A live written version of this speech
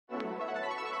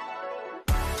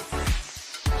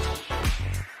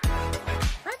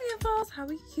how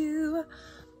are you?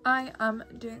 I am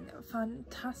doing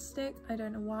fantastic. I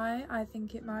don't know why. I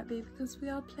think it might be because we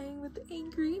are playing with a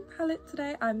green palette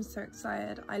today. I'm so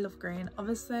excited. I love green.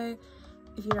 Obviously,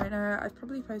 if you don't know, I've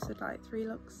probably posted like 3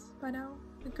 looks by now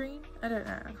with green. I don't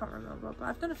know, I can't remember, but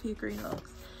I've done a few green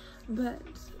looks. But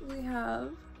we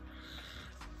have,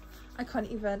 I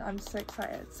can't even, I'm so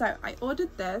excited. So I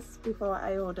ordered this before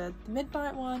I ordered the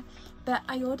midnight one, but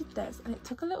I ordered this and it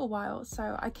took a little while,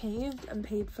 so I caved and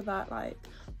paid for that like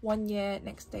 1 year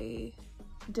next day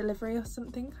delivery or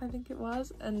something, I think it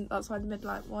was, and that's why the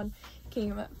midnight one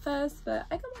came at first, but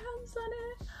I got my hands on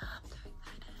it. I'm so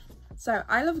excited. So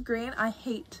I love green. I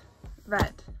hate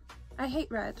red. I hate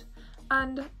red,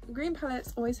 and green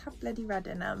palettes always have bloody red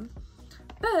in them,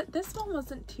 but this one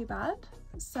wasn't too bad.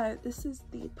 So this is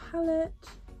the palette,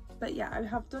 but yeah, I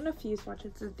have done a few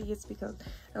swatches of these because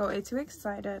I got way too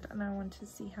excited and I wanted to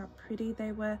see how pretty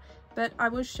they were. But I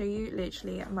will show you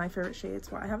literally my favorite shades,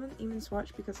 but I haven't even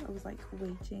swatched because I was like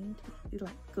waiting to be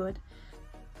like good.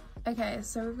 Okay,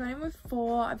 so we've gone in with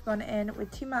 4. I've gone in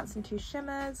with 2 mattes and 2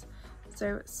 shimmers.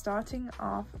 So starting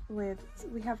off with,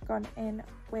 we have gone in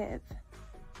with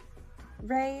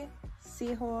Ray,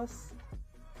 Seahorse,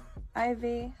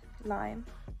 Ivy, Lime.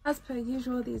 As per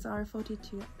usual, these are a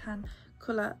 42 pan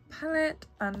colour palette,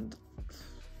 and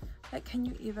like, can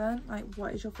you even, like,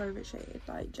 what is your favourite shade,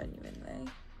 like, genuinely?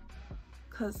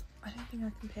 Because I don't think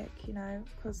I can pick, you know,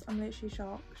 because I'm literally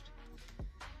shocked.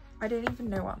 I don't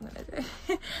even know what I'm gonna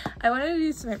do. I want to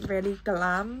do something really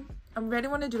glam. I really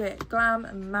want to do it glam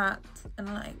and matte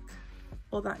and like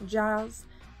all that jazz.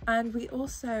 And we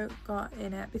also got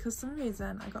in it, because for some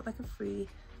reason I got like a free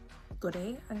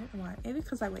goodie. I don't know why, maybe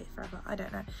because I wait forever, I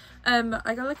don't know.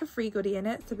 I got like a free goodie in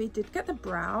it, so we did get the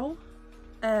brow,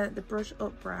 the brush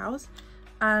up brows,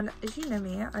 and as you know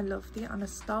me, I love the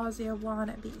Anastasia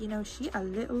one, but you know, she a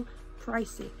little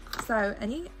pricey, so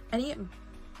any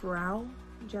brow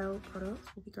gel products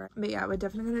will be great. But yeah, we're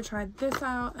definitely going to try this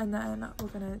out, and then we're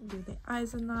going to do the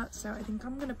eyes and that. So I think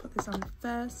I'm going to put this on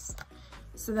first,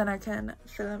 so then I can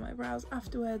fill in my brows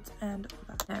afterwards and all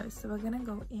that. No, so we're gonna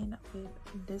go in with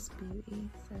this beauty.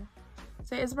 So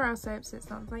it is a brow soap, so it's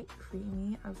not like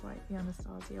creamy as like the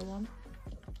Anastasia one,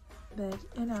 but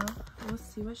you know, we'll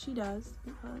see what she does,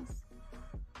 because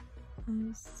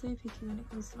I'm so picky when it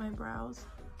comes to my brows.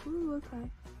 Ooh, okay.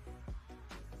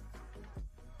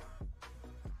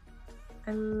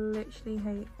 I literally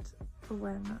hate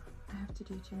when I have to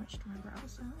do too much to my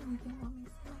brows, so anything that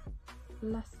makes it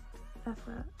less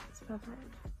effort is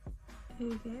perfect.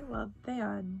 Okay, well, they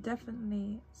are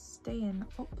definitely staying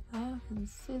up there. You can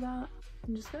see that.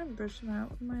 I'm just gonna brush them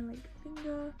out with my like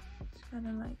finger, just kind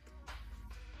of like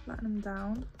flatten them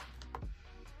down,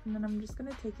 and then I'm just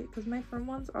gonna take it, because my front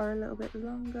ones are a little bit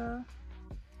longer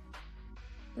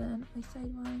than my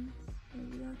side ones. So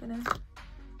we are gonna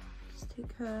just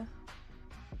take her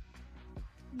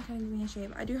and kind of give me a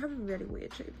shape. I do have a really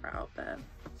weird shape brow, but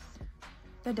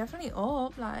they're definitely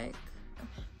up, like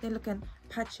they're looking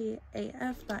patchy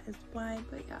AF, that is why.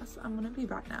 But yes, I'm gonna be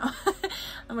back now.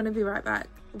 I'm gonna be right back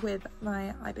with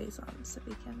my eye base on so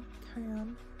we can carry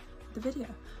on the video.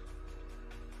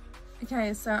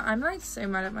 Okay, so I'm like so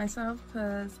mad at myself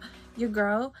because your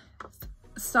girl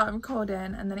started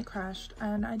recording and then it crashed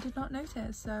and I did not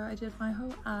notice, so I did my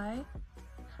whole eye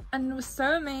and was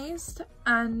so amazed,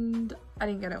 and I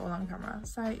didn't get it all on camera,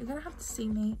 so you're gonna have to see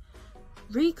me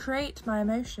recreate my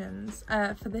emotions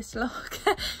for this look.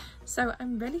 So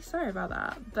I'm really sorry about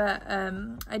that, but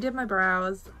I did my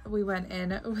brows. We went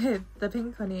in with the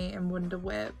Pink Honey and Wonder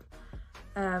Whip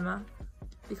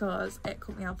because it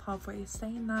cut me off halfway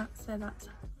saying that, so that's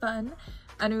fun.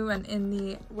 And we went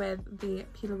in with the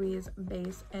P. Louise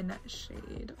base in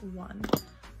shade 1.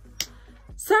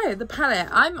 So the palette,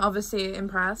 I'm obviously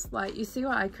impressed. Like, you see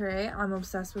what I create, I'm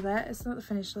obsessed with it. It's not the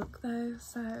finished look though,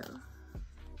 so.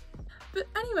 But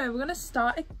anyway, we're gonna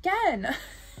start again.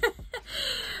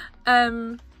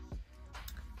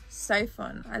 So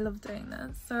fun. I love doing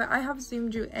this. So I have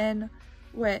zoomed you in,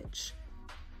 which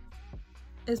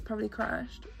is probably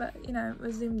crashed, but you know,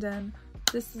 we're zoomed in.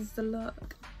 This is the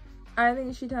look. I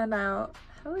think she turned out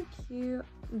hella cute.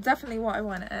 Definitely what I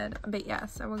wanted. But yeah,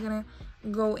 so we're gonna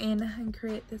go in and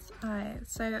create this eye.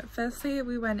 So firstly,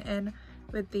 we went in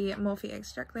with the Morphe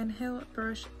X Jaclyn Hill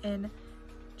brush in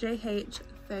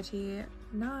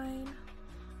JH39,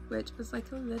 which was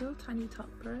like a little tiny top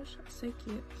brush. So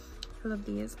cute. I love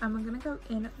these. And we're gonna go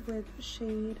in with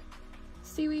shade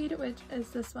Seaweed, which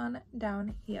is this one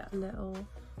down here. A little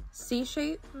C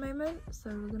shape moment, so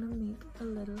we're gonna make a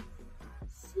little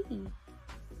C.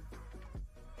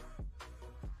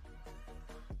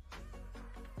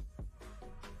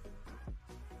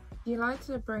 You like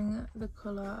to bring the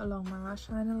colour along my lash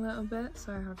line a little bit,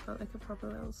 so I have got like a proper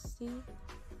little C.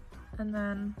 And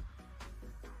then,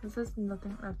 because there's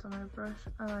nothing left on my brush,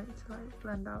 I like to like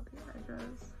blend out the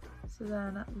edges. So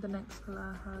then the next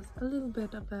colour has a little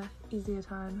bit of a easier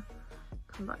time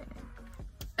combining.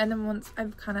 And then once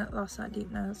I've kind of lost that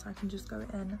deepness, I can just go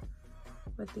in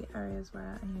with the areas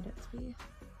where I need it to be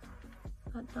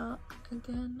that dark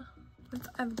again. Once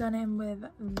I've gone in with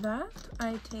that,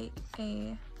 I take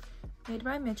a Made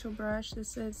by Mitchell brush.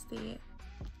 This is the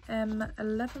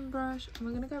M11 brush, and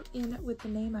we're going to go in with the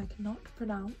name I cannot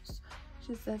pronounce,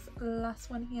 which is this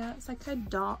last one here. It's like a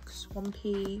dark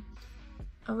swampy,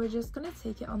 and we're just going to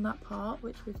take it on that part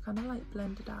which we've kind of like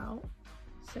blended out,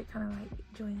 so it kind of like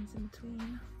joins in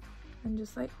between, and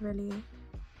just like really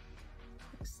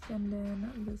extending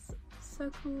this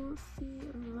circle C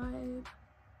vibe,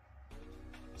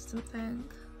 something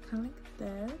kind of like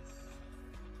this.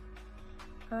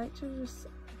 I like to just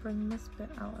bring this bit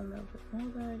out a little bit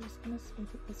more though. I'm just gonna smooth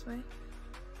it this way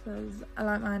because I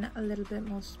like mine a little bit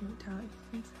more smoothed out, if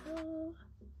you can tell.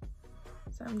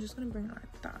 So I'm just gonna bring it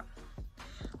like that.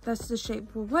 That's the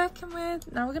shape we're working with.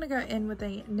 Now we're gonna go in with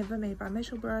a Never Made by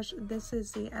Mitchell brush. This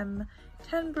is the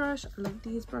M10 brush. I love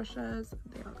these brushes.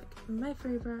 They are like my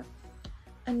favorite.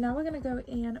 And now we're gonna go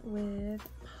in with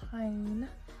Pine.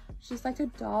 She's like a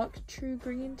dark true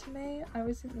green to me. I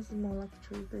always think this is more like a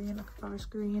true green, like a forest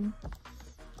green.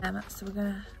 So we're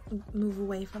gonna move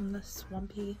away from the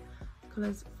swampy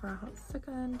colours for a hot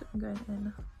second. I'm going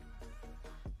in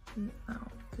now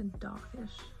like a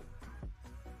darkish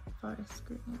forest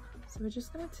green. So we're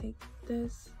just gonna take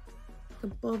this like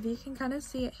above. You can kind of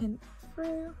see it hint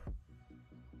through.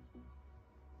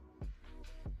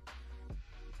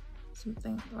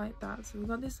 Something like that. So we've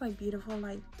got this like beautiful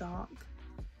like dark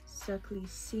circly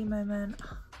C moment.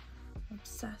 I'm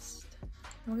obsessed.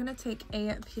 And we're gonna take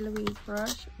a P. Louise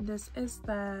brush. This is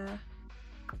the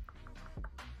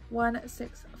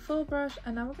 164 brush,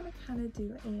 and now we're gonna kind of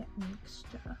do a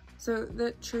mixture. So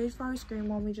the true forest green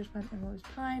one we just went in was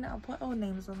Pine. I'll put all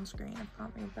names on the screen, I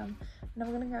can't read them. And then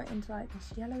we're gonna go into like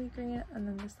this yellowy green, and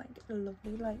then this like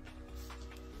lovely like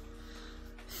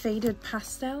faded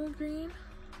pastel green.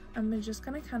 And we're just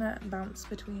gonna kind of bounce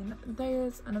between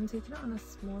those, and I'm taking it on a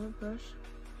smaller brush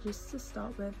just to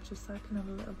start with, just so I can have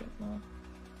a little bit more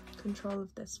control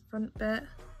of this front bit,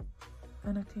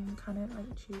 and I can kind of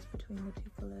like choose between the two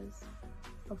colours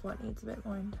of what needs a bit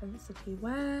more intensity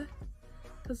where,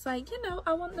 because like, you know,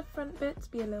 I want the front bit to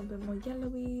be a little bit more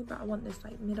yellowy, but I want this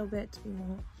like middle bit to be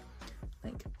more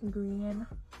like green,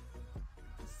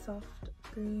 soft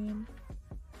green.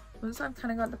 Once I've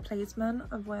kind of got the placement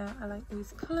of where I like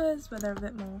these colours, where they're a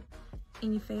bit more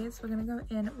in your face, we're going to go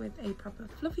in with a proper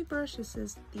fluffy brush. This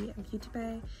is the Beauty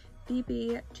Bay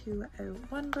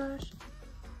BB201 brush.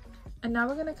 And now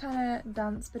we're going to kind of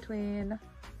dance between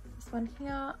this one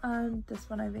here and this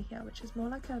one over here, which is more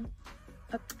like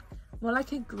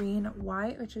a green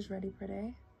white, which is really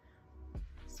pretty.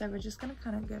 So we're just going to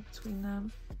kind of go between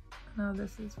them. Now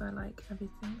this is where like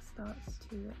everything starts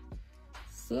to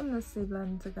seamlessly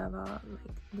blend together,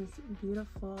 like this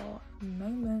beautiful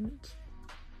moment.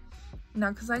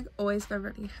 Now, because I always go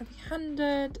really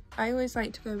heavy-handed, I always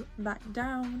like to go back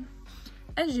down,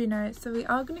 as you know. So we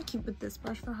are going to keep with this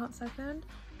brush for a hot second,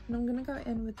 and I'm going to go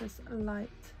in with this light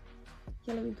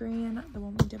yellowy green, the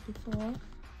one we did before.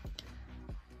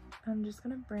 I'm just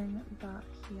going to bring that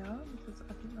here because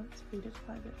I think that's faded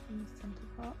quite a bit from the center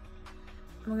part.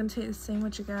 And we're going to take the same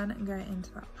witch again and go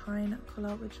into that pine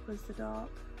colour, which was the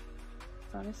dark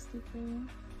foresty green.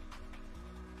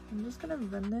 I'm just going to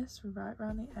run this right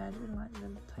around the edge in like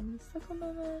little tiny circle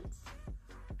moments,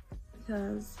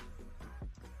 because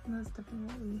that's definitely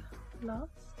what we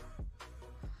lost.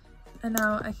 And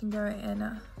now I can go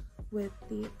in with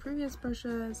the previous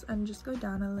brushes and just go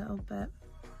down a little bit.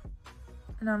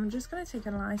 And I'm just going to take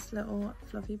a nice little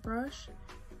fluffy brush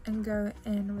and go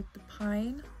in with the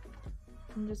pine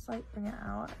and just like bring it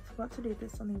out. I forgot to do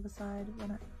this on the other side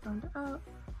when I found it out,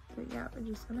 but yeah, we're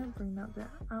just gonna bring that bit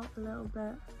out a little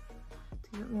bit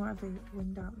to give it more of a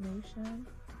winged out motion.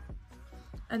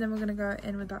 And then we're gonna go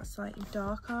in with that slightly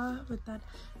darker, with that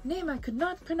name I could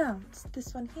not pronounce,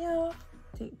 this one here.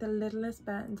 Take the littlest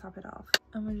bit and top it off,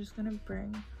 and we're just gonna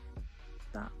bring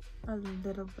that a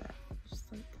little bit, just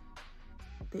like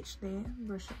literally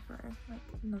brush it through, like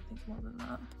nothing more than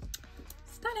that.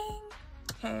 Stunning.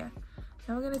 Okay,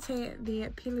 now we're going to take the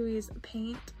P. Louise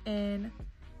paint in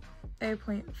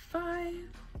 0.5,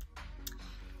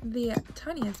 the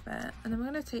tiniest bit, and then we're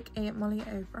going to take a Molly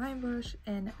O'Brien brush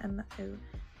in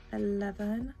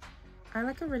M011. I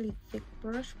like a really thick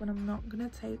brush when I'm not going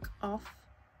to take off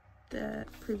the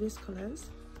previous colours.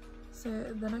 So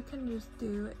then I can just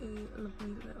do a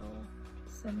lovely little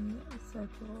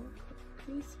semi-circle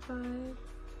crease vibe,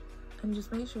 and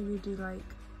just make sure you do like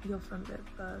your front bit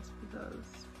first,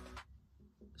 because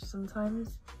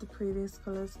sometimes the previous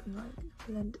colours can like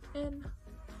blend in,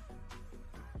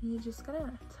 and you're just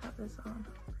gonna tap this on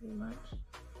pretty much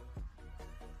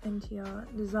into your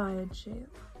desired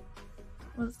shape.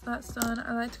 Once that's done,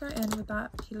 I like to go in with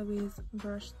that P. Louise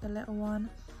brush, the little one,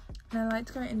 and I like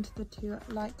to go into the two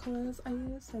light colours I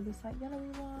use, so this like yellowy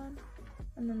one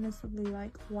and then this lovely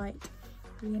like white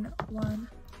green one,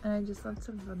 and I just love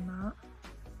to run that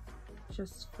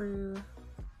just through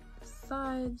the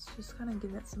sides, just kind of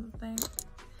give it something.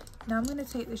 Now I'm going to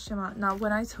take this shimmer. Now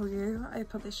when I told you I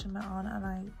put this shimmer on and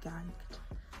I gagged.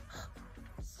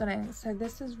 Stunning. So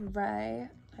this is Ray,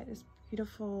 like this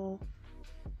beautiful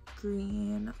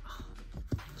green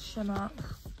shimmer,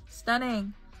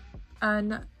 stunning.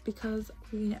 And because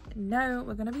we know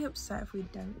we're going to be upset if we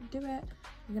don't do it,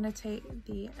 we're going to take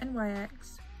the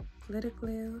NYX glitter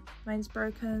glue. Mine's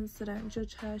broken, so don't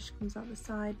judge her. She comes out the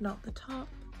side, not the top.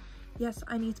 Yes,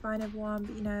 I need to buy another one,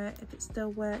 but you know, if it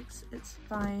still works, it's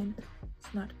fine.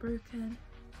 It's not broken.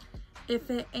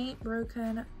 If it ain't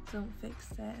broken, don't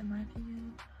fix it, in my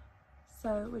opinion.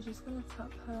 So we're just going to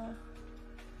tap her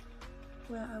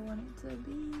where I want it to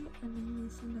be, and then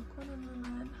using the corner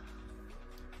line.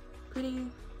 Pretty.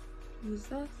 Use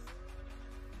this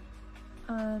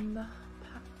and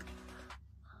pack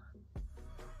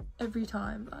every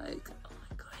time. Like, oh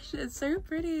my gosh, it's so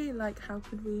pretty. Like, how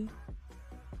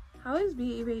is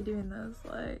Beauty Bay doing this?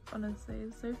 Like, honestly,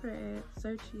 it's so pretty,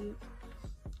 so cheap,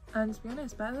 and to be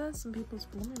honest, better than some people's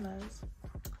formulas.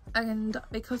 And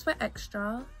because we're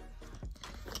extra,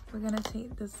 we're gonna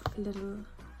take this little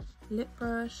lip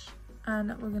brush and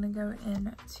we're gonna go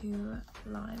into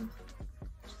lime,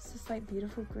 just this like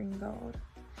beautiful green gold.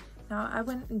 Now I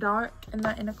went dark in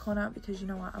that inner corner because you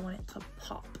know what, I want it to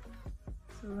pop,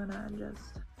 so we're gonna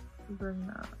just bring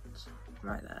that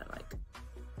right there. Like,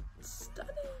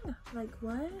 stunning. Like,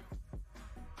 what?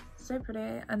 So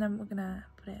pretty. And then we're gonna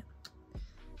put it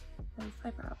as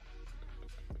eyebrow.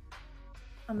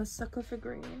 I'm a sucker for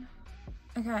green.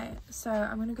 Okay, so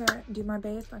I'm gonna go do my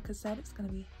base. Like I said, it's gonna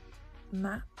be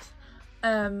matte.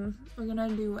 We're gonna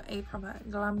do a proper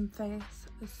glam face,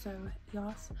 so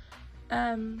yes.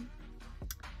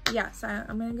 Yeah, so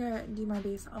I'm gonna go do my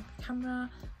base off camera,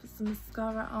 put some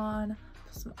mascara on,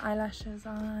 put some eyelashes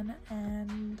on,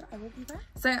 and I will be back.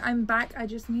 So I'm back. I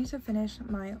just need to finish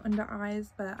my under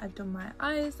eyes, but I've done my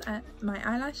eyes, my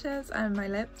eyelashes and my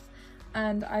lips,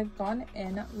 and I've gone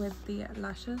in with the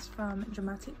lashes from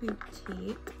Dramatic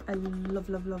Boutique. I love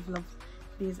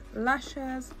these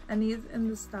lashes, and these in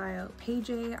the style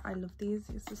PAIGEY. I love these.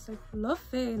 These are so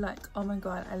fluffy. Like, oh my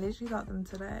god, I literally got them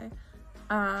today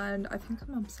and I think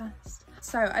I'm obsessed.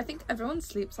 So I think everyone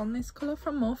sleeps on this color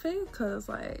from Morphe because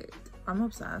like I'm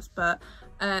obsessed, but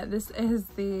this is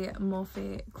the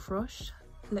Morphe Crush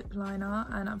lip liner,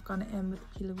 and I've gone in with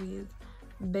P. Louise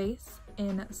base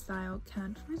in style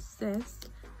Can't Resist,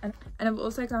 and I've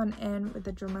also gone in with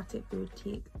the Dramatic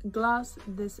Boutique gloss.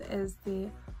 This is the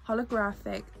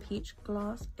holographic peach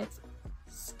gloss. It's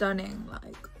stunning,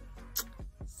 like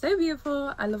so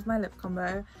beautiful. I love my lip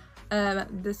combo.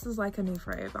 This is like a new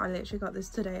fave. I literally got this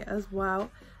today as well.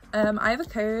 I have a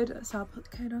code, so I'll put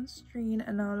the code on screen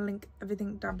and I'll link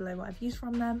everything down below what I've used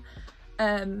from them.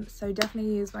 So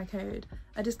definitely use my code.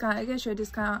 I get you a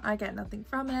discount, I get nothing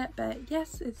from it, but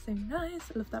yes, it's so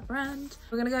nice. I love that brand.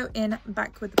 We're gonna go in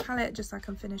back with the palette just so I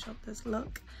can finish up this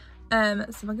look.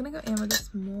 So we're gonna go in with a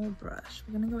small brush.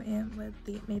 We're gonna go in with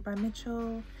the Made by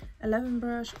Mitchell 11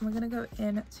 brush, and we're gonna go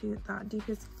into that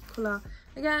deepest color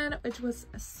again, which was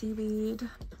seaweed.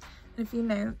 And if you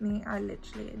know me, I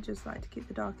literally just like to keep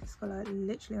the darkest color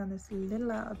literally on this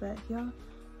little outer bit here,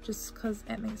 just because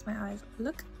it makes my eyes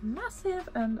look massive,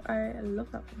 and I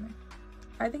love that for me.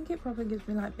 I think it probably gives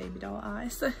me like baby doll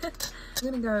eyes. I'm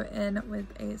gonna go in with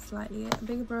a slightly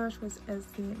bigger brush, which is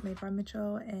the Made by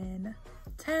Mitchell in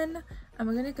 10, and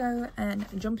we're gonna go and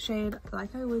jump shade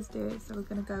like I always do. So we're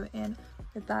gonna go in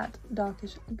with that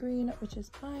darkish green, which is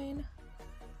fine,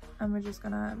 and we're just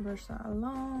gonna brush that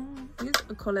along. These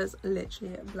colors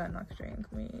literally blend like a dream.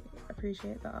 Can we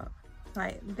appreciate that?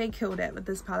 Like, they killed it with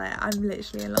this palette. I'm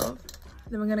literally in love.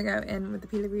 Then we're gonna go in with the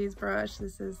P. Louise brush.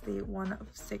 This is the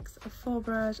 164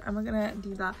 brush, and we're gonna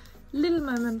do that little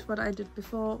moment what I did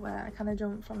before, where I kind of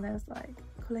jumped from this like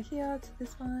color here to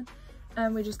this one,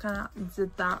 and we just kind of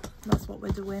did that. That's what we're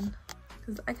doing,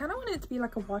 because I kind of want it to be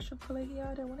like a wash of color here.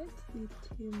 I don't want it to be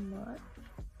too much,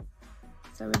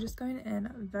 so we're just going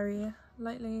in very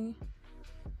lightly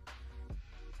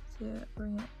to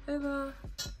bring it over.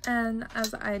 And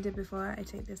as I did before, I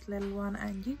take this little one,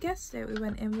 and you guessed it, we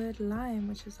went in with lime,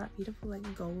 which is that beautiful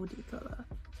like goldy color.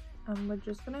 And we're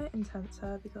just gonna intense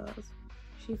her because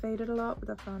she faded a lot with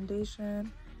the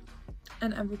foundation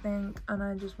and everything, and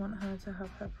I just want her to have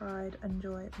her pride and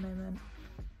joy moment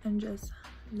and just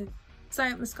live.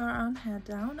 So mascara on, hair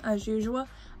down as usual,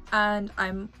 and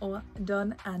I'm all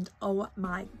done, and oh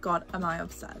my god, am I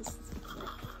obsessed.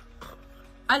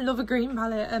 I love a green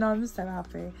palette and I'm so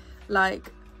happy.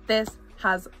 Like, this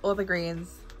has all the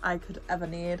greens I could ever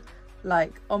need.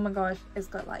 Like, oh my gosh, it's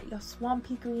got like your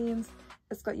swampy greens,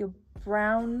 it's got your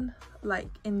brown like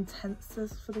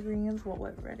intenses for the greens, what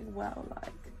work really well.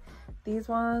 Like these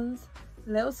ones, a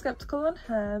little skeptical on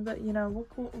her, but you know,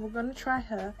 we're gonna try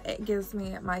her. It gives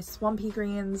me my swampy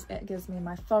greens, it gives me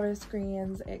my forest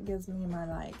greens, it gives me my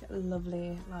like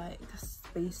lovely like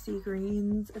spacey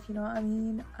greens, if you know what I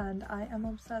mean, and I am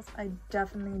obsessed. I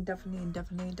definitely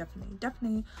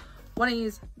want to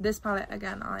use this palette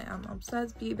again. I am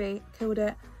obsessed. Beauty Bay killed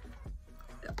it.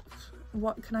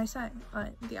 What can I say?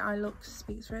 Like, the eye look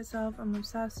speaks for itself. I'm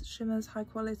obsessed. Shimmers, high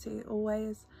quality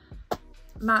always,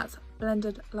 matte,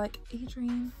 blended like a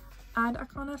dream, and I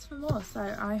can't ask for more.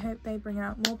 So I hope they bring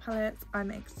out more palettes. I'm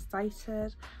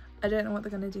excited. I don't know what they're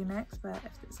going to do next, but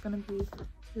if it's going to be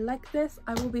like this,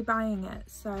 I will be buying it.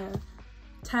 So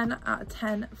 10 out of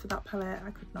 10 for that palette.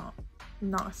 I could not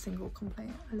a single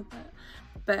complaint. I love it.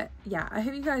 But yeah, I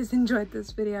hope you guys enjoyed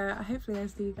this video. Hopefully I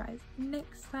see you guys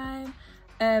next time.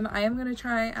 I am going to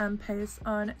try and post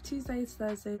on Tuesdays,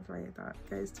 Thursdays, if that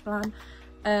goes to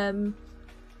plan.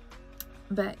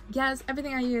 But yes,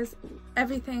 everything I use,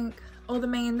 everything, all the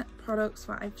main products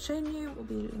that I've shown you will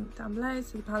be linked down below.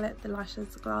 So the palette, the lashes,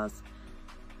 the gloss,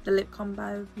 the lip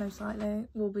combo most likely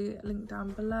will be linked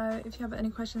down below. If you have any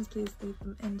questions, please leave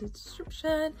them in the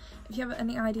description. If you have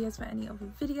any ideas for any other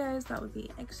videos, that would be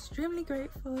extremely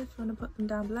grateful if you want to put them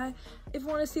down below. If you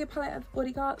want to see a palette I've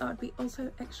already got, that would be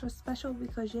also extra special,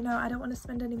 because you know I don't want to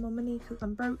spend any more money because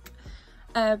I'm broke.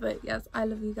 But yes, I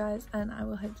love you guys, and I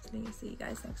will hopefully see you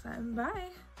guys next time. Bye.